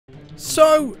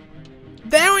So,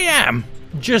 there I am,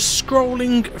 just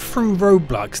scrolling through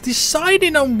Roblox,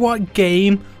 deciding on what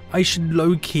game I should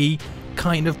low-key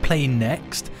kind of play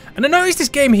next. And I noticed this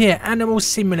game here, Animal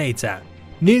Simulator.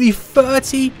 Nearly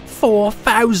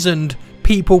 34,000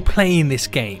 people playing this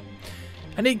game.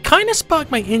 And it kind of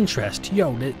sparked my interest.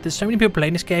 Yo, there's so many people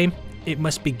playing this game, it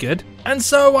must be good. And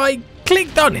so I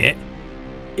clicked on it.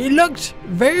 It looked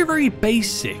very, very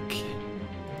basic.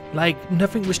 Like,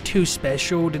 nothing was too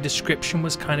special. The description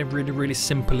was kind of really, really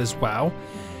simple as well.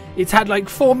 It's had like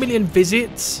 4 million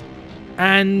visits.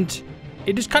 And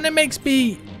it just kind of makes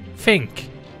me think,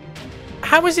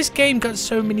 how has this game got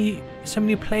so many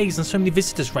plays and so many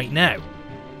visitors right now?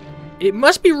 It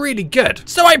must be really good.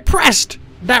 So I pressed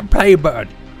that play button.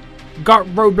 Got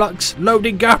Roblox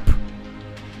loading up.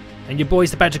 And your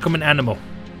boy's about to become an animal.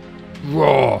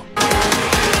 Raw.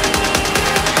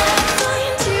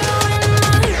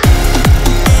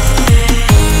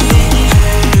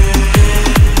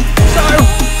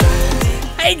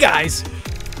 Hey guys,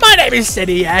 my name is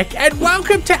Seniac and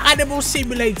welcome to Animal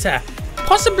Simulator.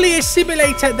 Possibly a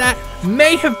simulator that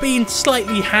may have been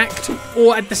slightly hacked,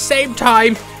 or at the same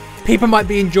time, people might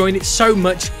be enjoying it so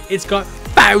much it's got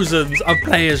thousands of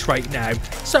players right now.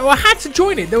 So I had to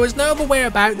join it. There was no other way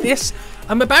about this.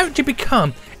 I'm about to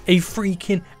become a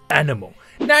freaking animal.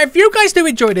 Now, if you guys do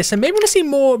enjoy this and maybe want to see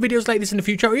more videos like this in the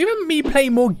future, or even me play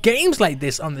more games like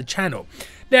this on the channel,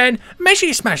 then make sure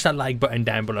you smash that like button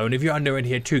down below. And if you are new in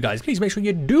here too, guys, please make sure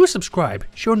you do subscribe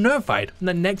so you're notified when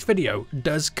the next video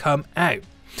does come out.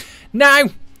 Now,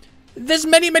 there's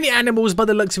many animals by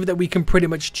the looks of it that we can pretty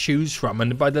much choose from.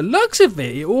 And by the looks of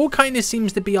it, it all kind of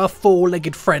seems to be our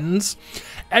four-legged friends.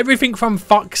 Everything from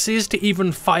foxes to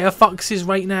even fire foxes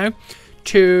right now,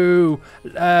 to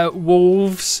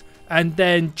wolves, and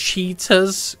then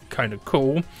cheetahs, kind of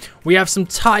cool. We have some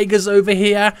tigers over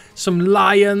here, some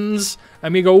lions,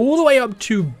 and we go all the way up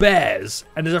to bears.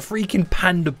 And there's a freaking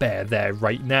panda bear there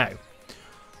right now.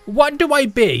 What do I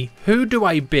be? Who do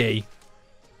I be?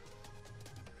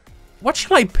 What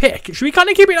should I pick? Should we kind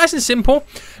of keep it nice and simple?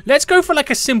 Let's go for like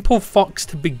a simple fox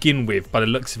to begin with, by the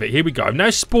looks of it. Here we go. I've now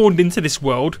spawned into this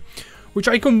world, which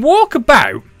I can walk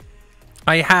about.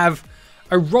 I have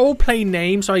a roleplay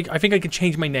name, so I think I can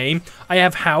change my name. I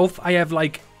have health. I have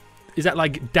like, is that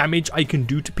like damage I can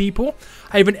do to people?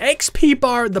 I have an XP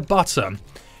bar at the bottom.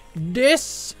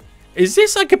 Is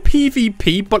this like a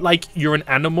PvP, but like you're an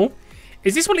animal?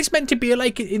 Is this what it's meant to be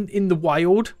like in the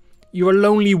wild? You're a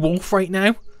lonely wolf right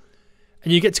now,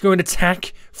 and you get to go and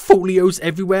attack folios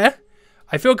everywhere.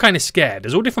 I feel kind of scared.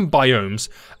 There's all different biomes.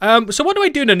 So what do I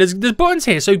do then? There's buttons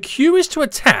here. So Q is to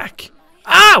attack.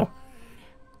 Ow!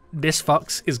 This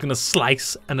fox is going to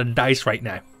slice and a dice right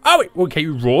now. Oh, okay,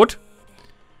 roared.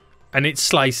 And it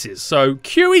slices. So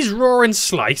Q is roar and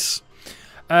slice.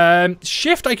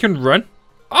 Shift, I can run.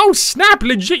 Oh, snap.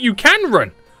 Legit, you can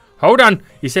run. Hold on.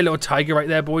 You see a little tiger right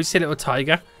there, boys? See a little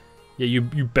tiger? Yeah, you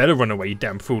better run away, you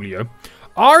damn foolio.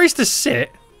 R is to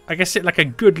sit. I can sit like a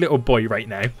good little boy right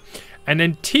now. And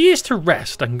then T is to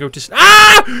rest. I can go to...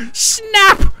 Ah!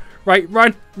 Snap! Right,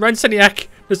 run. Run, Seniac.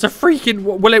 There's a freaking...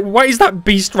 What is that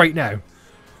beast right now?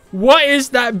 What is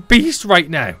that beast right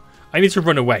now? I need to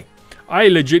run away. I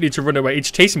legit need to run away.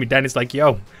 It's chasing me down. It's like,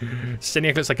 yo,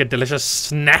 Seniac looks like a delicious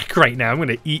snack right now. I'm going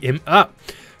to eat him up.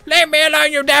 Leave me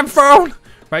alone, you damn phone.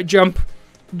 Right, jump.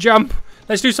 Jump.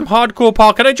 Let's do some hardcore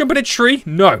park. Can I jump in a tree?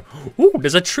 No. Ooh,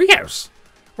 there's a treehouse.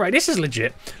 Right, this is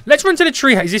legit. Let's run to the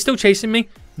treehouse. Is he still chasing me?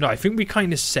 No, I think we're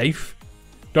kind of safe.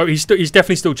 No, he's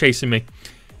definitely still chasing me.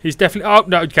 He's definitely... Oh,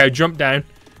 no, okay, jump down.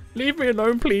 Leave me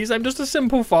alone, please. I'm just a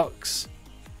simple fox.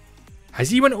 Has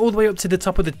he went all the way up to the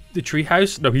top of the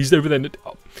treehouse? No, he's over there.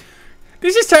 Oh.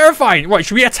 This is terrifying. Right,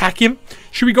 should we attack him?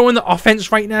 Should we go on the offense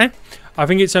right now? I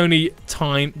think it's only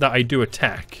time that I do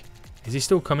attack. Is he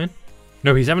still coming?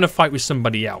 No, he's having a fight with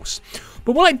somebody else.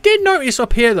 But what I did notice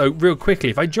up here, though, real quickly,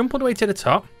 if I jump all the way to the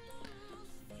top...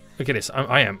 Look at this.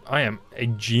 I am a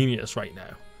genius right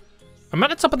now. I'm at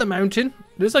the top of the mountain.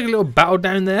 There's like a little battle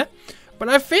down there. But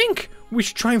I think we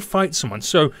should try and fight someone.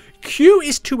 So Q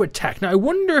is to attack. Now I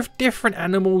wonder if different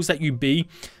animals that you be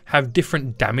have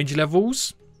different damage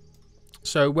levels.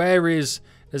 So there's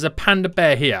a panda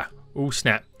bear here. Oh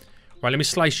snap. Right, let me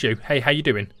slice you. Hey, how you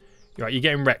doing? Right, you're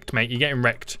getting wrecked, mate. You're getting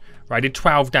wrecked. Right, I did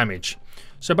 12 damage.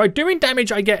 So by doing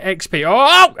damage I get XP.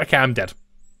 Oh, okay, I'm dead.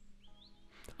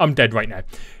 I'm dead right now.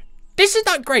 This is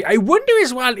not great. I wonder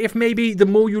as well if maybe the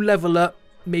more you level up,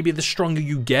 maybe the stronger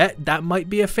you get. That might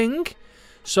be a thing.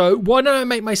 So why don't I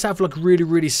make myself look really,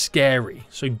 really scary?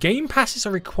 So game passes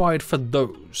are required for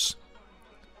those.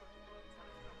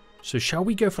 So shall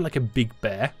we go for like a big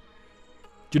bear?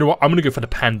 Do you know what? I'm going to go for the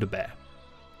panda bear.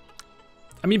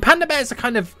 I mean, panda bears are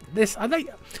kind of this. Are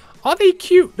they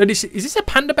cute? Is this a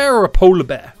panda bear or a polar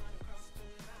bear?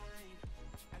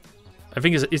 I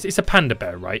think it's a panda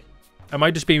bear, right? Am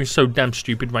I just being so damn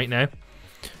stupid right now?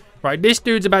 Right, this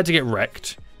dude's about to get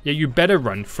wrecked. Yeah, you better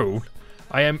run, fool.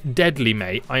 I am deadly,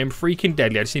 mate. I am freaking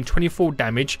deadly. I just need 24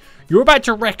 damage. You're about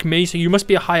to wreck me, so you must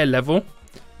be a higher level.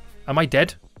 Am I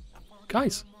dead?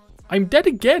 Guys, I'm dead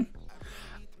again.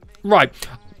 Right.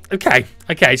 Okay.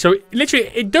 Okay, so literally,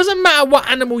 it doesn't matter what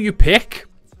animal you pick.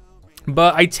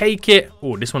 But I take it...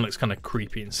 Oh, this one looks kind of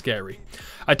creepy and scary.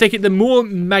 I take it the more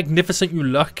magnificent you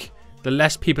look, the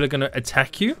less people are going to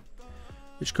attack you.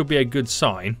 Which could be a good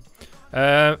sign.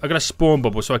 I've got a spawn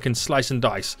bubble so I can slice and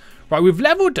dice. Right, we've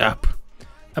leveled up.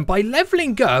 And by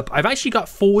leveling up, I've actually got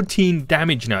 14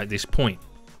 damage now at this point.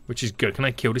 Which is good. Can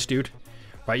I kill this dude?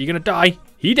 Right, you're going to die.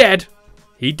 He dead.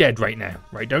 He dead right now.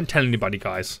 Right, don't tell anybody,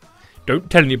 guys. Don't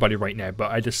tell anybody right now.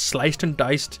 But I just sliced and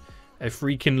diced a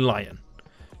freaking lion.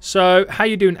 So, how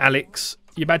you doing, Alex?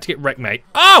 You're about to get wrecked, mate.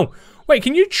 Oh! Wait,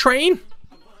 can you train?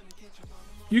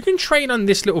 You can train on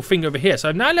this little thing over here. So,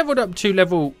 I've now leveled up to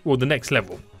level... Well, the next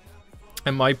level.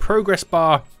 And my progress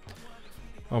bar...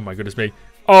 Oh, my goodness me.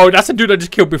 Oh, that's a dude I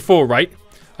just killed before, right?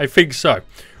 I think so.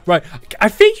 Right. I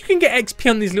think you can get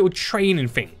XP on these little training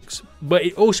things. But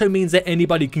it also means that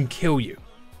anybody can kill you.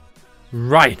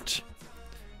 Right.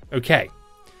 Okay.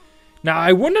 Now,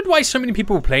 I wondered why so many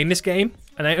people were playing this game.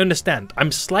 And I understand.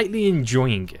 I'm slightly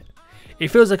enjoying it. It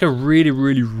feels like a really,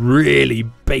 really, really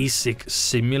basic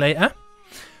simulator.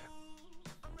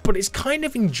 But it's kind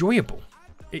of enjoyable.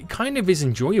 It kind of is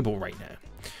enjoyable right now.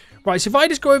 Right, so if I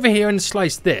just go over here and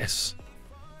slice this.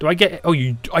 Do I get... Oh,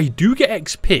 I do get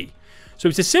XP. So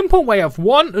it's a simple way of,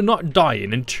 one, not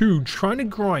dying. And two, trying to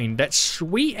grind that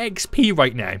sweet XP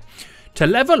right now. To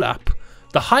level up.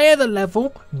 The higher the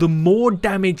level, the more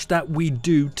damage that we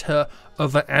do to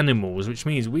other animals, which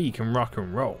means we can rock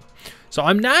and roll. So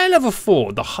I'm now level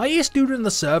 4. The highest dude in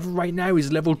the server right now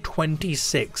is level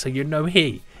 26. So you know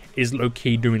he is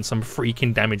low-key doing some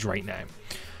freaking damage right now.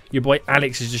 Your boy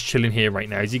Alex is just chilling here right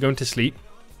now. Is he going to sleep?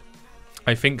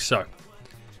 I think so.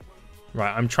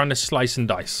 Right, I'm trying to slice and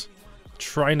dice.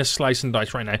 Trying to slice and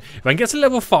dice right now. If I can get to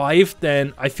level 5,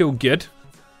 then I feel good.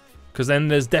 Because then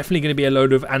there's definitely going to be a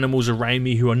load of animals around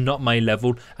me who are not my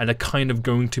level and are kind of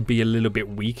going to be a little bit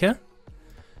weaker.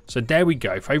 So there we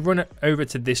go. If I run it over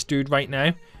to this dude right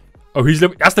now. Oh,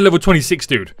 that's the level 26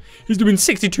 dude. He's doing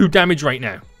 62 damage right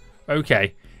now.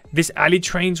 Okay. This alley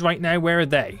trains right now, where are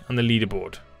they on the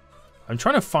leaderboard? I'm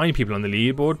trying to find people on the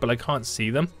leaderboard, but I can't see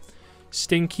them.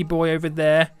 Stinky boy over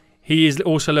there. He is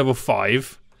also level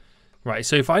 5. Right,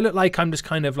 so if I look like I'm just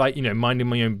kind of like, you know, minding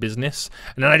my own business,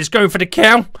 and then I just go in for the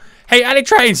kill. Hey, alley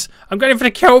trains, I'm going in for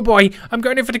the kill, boy. I'm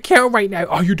going in for the kill right now.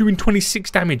 Oh, you're doing 26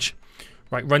 damage.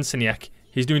 Right, run, Seniac.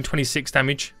 He's doing 26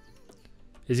 damage.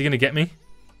 Is he going to get me?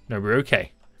 No, we're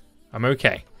okay. I'm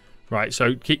okay. Right,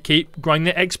 so keep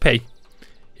grinding the XP.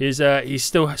 He's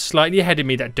still slightly ahead of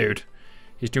me, that dude.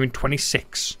 He's doing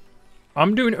 26.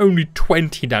 I'm doing only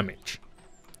 20 damage.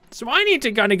 So I need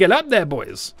to kind of get up there,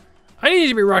 boys. I need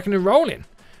to be rocking and rolling.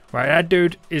 Right, that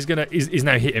dude is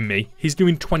now hitting me. He's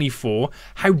doing 24.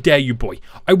 How dare you, boy?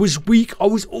 I was weak. I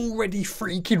was already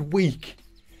freaking weak.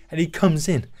 And he comes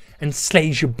in and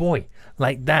slays your boy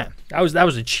like that. That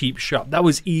was a cheap shot. I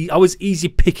was easy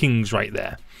pickings right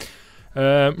there.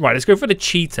 Right, let's go for the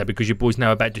cheater because your boy's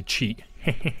now about to cheat.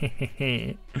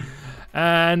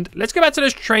 And let's go back to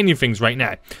those training things right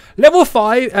now. Level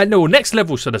 5, no, next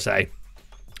level, should I say.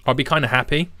 I'll be kind of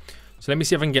happy. So let me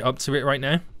see if I can get up to it right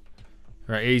now.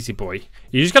 Right, easy boy.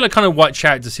 You just got to kind of watch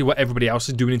out to see what everybody else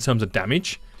is doing in terms of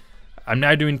damage. I'm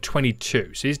now doing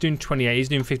 22. So he's doing 28. He's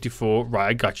doing 54. Right,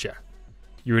 I gotcha.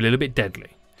 You're a little bit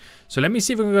deadly. So let me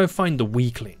see if I can go find the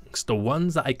weaklings. The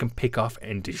ones that I can pick off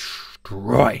and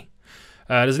destroy.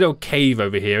 There's a little cave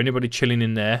over here. Anybody chilling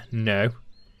in there? No.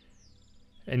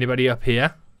 Anybody up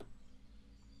here?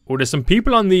 Oh, there's some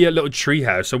people on the little tree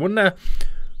house. I wonder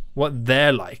what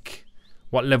they're like.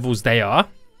 What levels they are.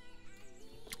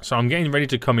 So I'm getting ready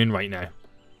to come in right now.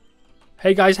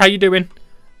 Hey guys, how you doing?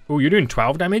 Oh, you're doing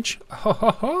 12 damage? Ho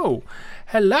ho ho.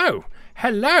 Hello.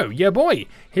 Hello. Yeah, boy.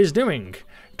 He's doing...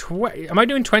 Am I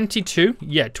doing 22?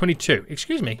 Yeah, 22.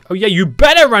 Excuse me. Oh, yeah, you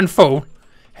better run full.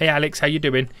 Hey, Alex, how you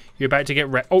doing? You're about to get...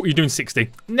 Oh, you're doing 60.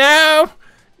 No!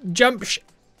 Jump...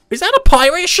 Is that a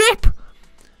pirate ship?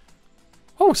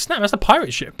 Oh, snap. That's a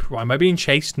pirate ship. Right, am I being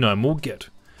chased? No, I'm all good.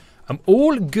 I'm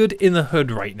all good in the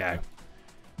hood right now.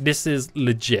 This is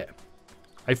legit.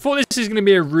 I thought this is going to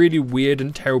be a really weird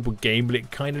and terrible game, but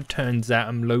it kind of turns out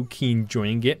I'm low-key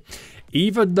enjoying it.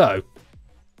 Even though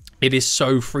it is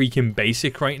so freaking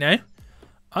basic right now.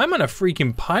 I'm on a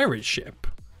freaking pirate ship.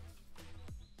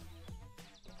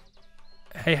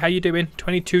 Hey, how you doing?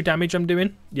 22 damage I'm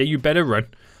doing. Yeah, you better run.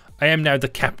 I am now the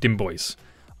captain, boys.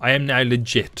 I am now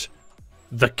legit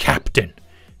the captain.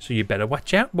 So you better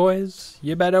watch out, boys.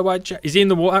 You better watch out. Is he in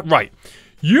the water? Right.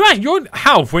 Your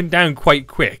health went down quite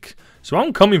quick. So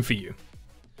I'm coming for you.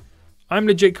 I'm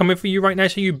legit coming for you right now,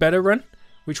 so you better run.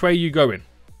 Which way are you going?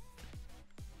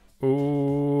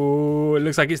 Oh, it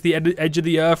looks like it's the edge of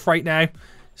the earth right now.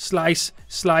 Slice,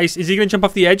 slice. Is he going to jump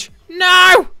off the edge?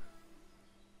 No!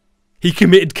 He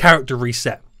committed character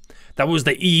reset. That was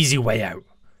the easy way out.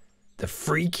 The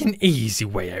freaking easy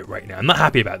way out right now. I'm not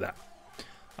happy about that.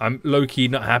 I'm low-key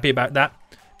not happy about that.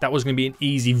 That was going to be an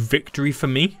easy victory for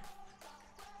me.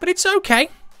 But it's okay.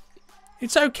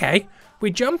 It's okay. We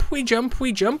jump, we jump,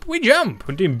 we jump, we jump.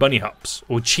 We're doing bunny hops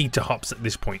or cheetah hops at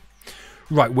this point.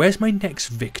 Right, where's my next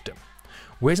victim?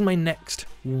 Where's my next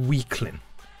weakling?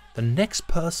 The next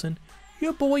person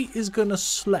your boy is going to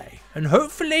slay. And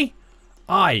hopefully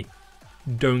I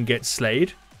don't get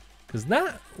slayed. Because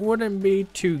that wouldn't be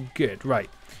too good. Right.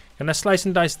 Can I slice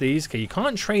and dice these? Okay, you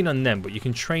can't train on them, but you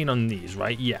can train on these,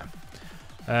 right? Yeah.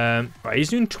 Right, he's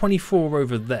doing 24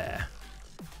 over there.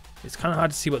 It's kind of hard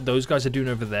to see what those guys are doing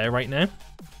over there right now.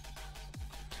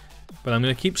 But I'm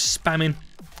going to keep spamming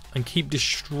and keep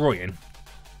destroying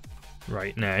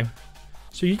right now.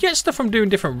 So you get stuff from doing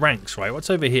different ranks, right?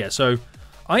 What's over here? So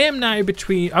I am now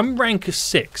between... I'm rank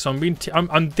 6. So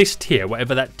I'm this tier,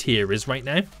 whatever that tier is right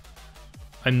now.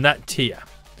 I'm that tier.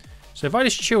 So if I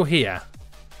just chill here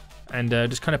and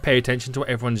just kind of pay attention to what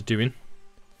everyone's doing.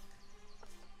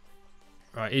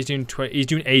 Right, he's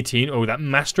doing 18. Oh, that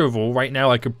master of all right now,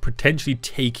 I could potentially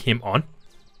take him on.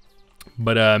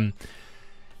 But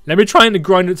let me try and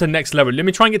grind it to the next level. Let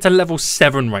me try and get to level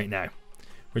 7 right now,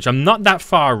 which I'm not that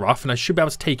far off, and I should be able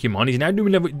to take him on. He's now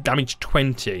doing level damage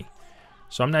 20.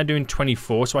 So I'm now doing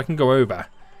 24, so I can go over,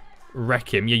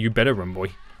 wreck him. Yeah, you better run, boy.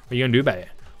 What are you going to do about it?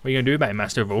 What are you going to do about it,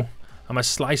 master of all? I'm a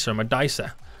slicer, I'm a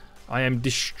dicer. I am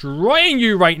destroying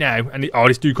you right now. And oh,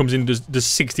 this dude comes in and does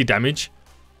 60 damage.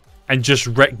 And just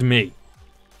wrecked me.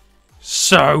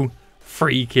 So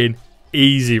freaking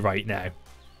easy right now.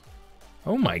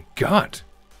 Oh my god.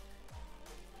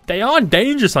 They are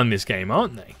dangerous on this game,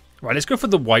 aren't they? Right, let's go for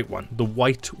the white one. The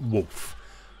white wolf.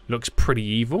 Looks pretty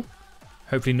evil.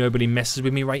 Hopefully nobody messes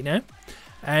with me right now.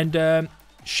 And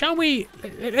shall we...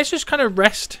 Let's just kind of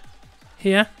rest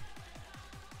here.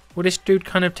 Will this dude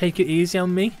kind of take it easy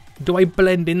on me? Do I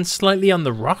blend in slightly on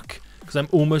the rock? Because I'm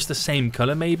almost the same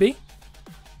color, maybe?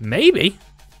 Maybe.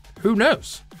 Who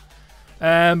knows?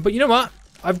 But you know what?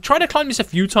 I've tried to climb this a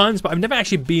few times, but I've never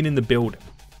actually been in the building.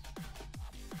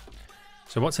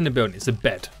 So what's in the building? It's a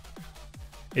bed.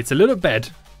 It's a little bed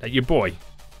that your boy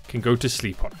can go to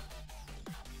sleep on.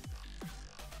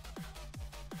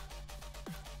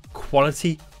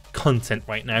 Quality content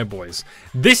right now, boys.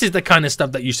 This is the kind of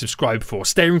stuff that you subscribe for.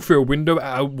 Staring through a window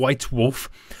at a white wolf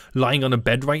lying on a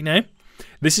bed right now.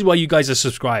 This is why you guys are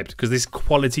subscribed, because there's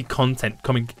quality content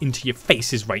coming into your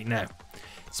faces right now.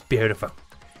 It's beautiful.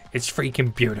 It's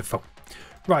freaking beautiful.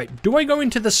 Right, do I go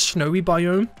into the snowy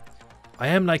biome? I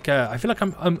am like a... I feel like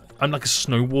I'm like a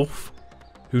snow wolf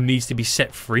who needs to be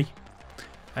set free.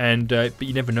 And but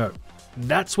you never know.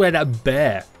 That's where that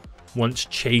bear once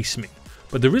chased me.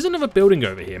 But there is another building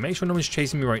over here. Make sure no one's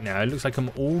chasing me right now. It looks like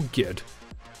I'm all good.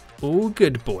 All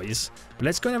good, boys. But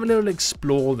let's go and have a little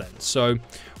explore then. So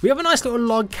we have a nice little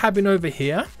log cabin over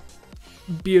here.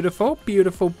 Beautiful,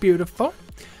 beautiful, beautiful.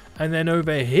 And then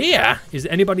over here, is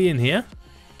there anybody in here?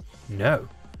 No.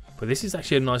 But this is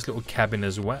actually a nice little cabin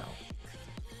as well.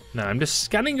 Now I'm just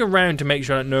scanning around to make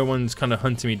sure that no one's kind of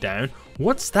hunting me down.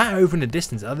 What's that over in the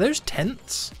distance? Are those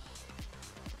tents?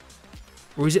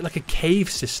 Or is it like a cave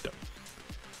system?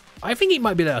 I think it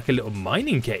might be like a little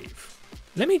mining cave.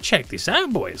 Let me check this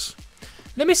out, boys.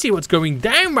 Let me see what's going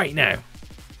down right now.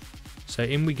 So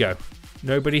in we go.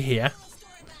 Nobody here.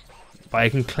 But I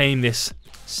can claim this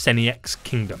Seniac's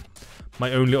kingdom.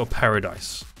 My own little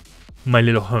paradise. My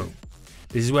little home.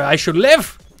 This is where I should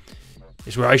live.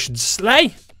 This is where I should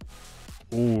slay.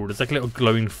 Oh, there's like a little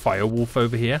glowing fire wolf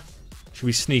over here. Should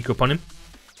we sneak up on him?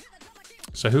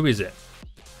 So who is it?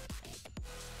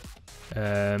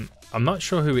 I'm not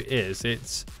sure who it is.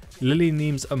 It's... Lily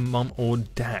names a mum or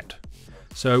dad.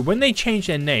 So when they change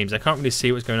their names, I can't really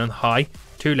see what's going on. Hi.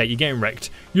 Too late. You're getting wrecked.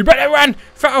 You better run.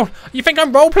 Throttle. You think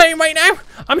I'm role-playing right now?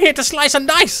 I'm here to slice and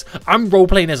dice. I'm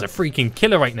role-playing as a freaking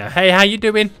killer right now. Hey, how you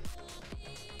doing?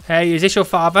 Hey, is this your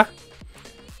father?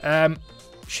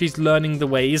 She's learning the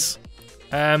ways.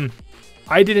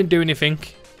 I didn't do anything.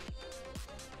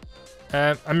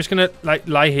 I'm just gonna like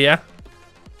lie here.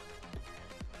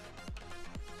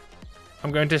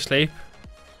 I'm going to sleep.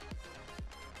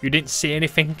 You didn't see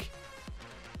anything.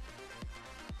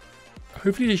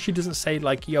 Hopefully she doesn't say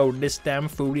like, yo, this damn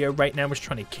Folio right now is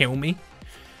trying to kill me.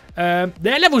 They're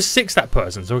level 6, that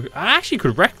person, so I actually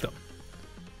could wreck them.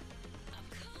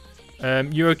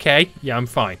 You okay? Yeah, I'm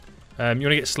fine. You want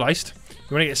to get sliced?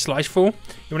 You want to get sliced, fool?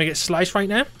 You want to get sliced right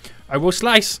now? I will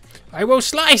slice. I will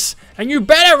slice. And you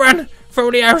better run,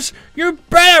 Folios. You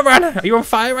better run. Are you on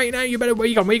fire right now? You better. Where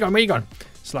you gone? Where you gone? Where you gone?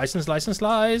 Slice and slice and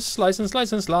slice. Slice and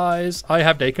slice and slice. I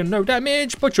have taken no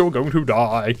damage, but you're going to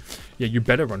die. Yeah, you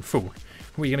better run, fool.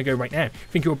 Where are you going to go right now?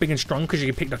 Think you're big and strong because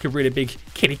you picked like a really big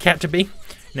kitty cat to be?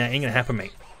 Nah, ain't going to happen,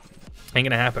 mate. Ain't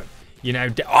going to happen. You know,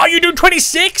 oh, you doing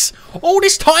 26? All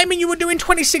this time and you were doing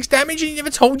 26 damage and you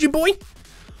never told you, boy?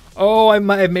 Oh, I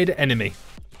might have made an enemy.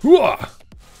 Hooah!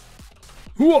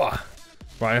 Hooah!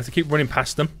 Right, I have to keep running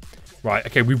past them. Right,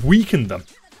 okay, we've weakened them.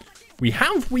 We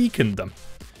have weakened them.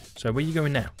 So where are you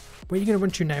going now? Where are you going to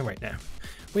run to now, right now?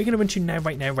 Where are you going to run to now,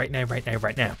 right now, right now, right now,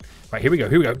 right now? Right, here we go,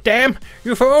 here we go. Damn,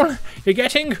 you fool! You're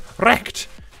getting wrecked.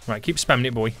 Right, keep spamming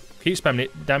it, boy. Keep spamming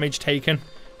it. Damage taken.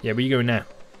 Yeah, where are you going now?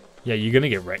 Yeah, you're going to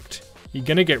get wrecked. You're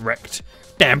going to get wrecked.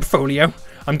 Damn, Folio.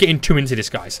 I'm getting too into this,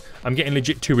 guys. I'm getting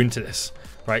legit too into this.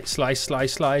 Right, slice,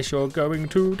 slice, slice. You're going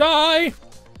to die.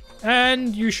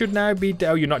 And you should now be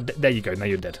dead. Oh, you're not dead. There you go. Now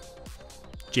you're dead.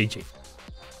 GG.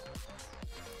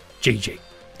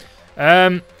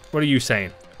 GG. What are you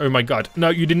saying? Oh, my God. No,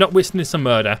 you did not witness a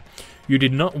murder. You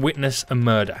did not witness a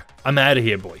murder. I'm out of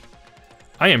here, boy.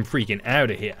 I am freaking out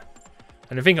of here.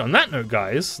 And I think on that note,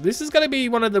 guys, this is going to be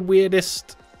one of the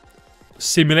weirdest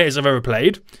simulators I've ever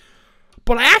played,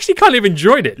 but I actually kind of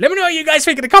enjoyed it. Let me know what you guys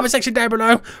think in the comment section down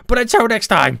below, but until next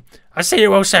time, I'll see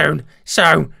you all soon.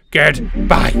 So,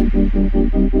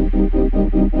 goodbye.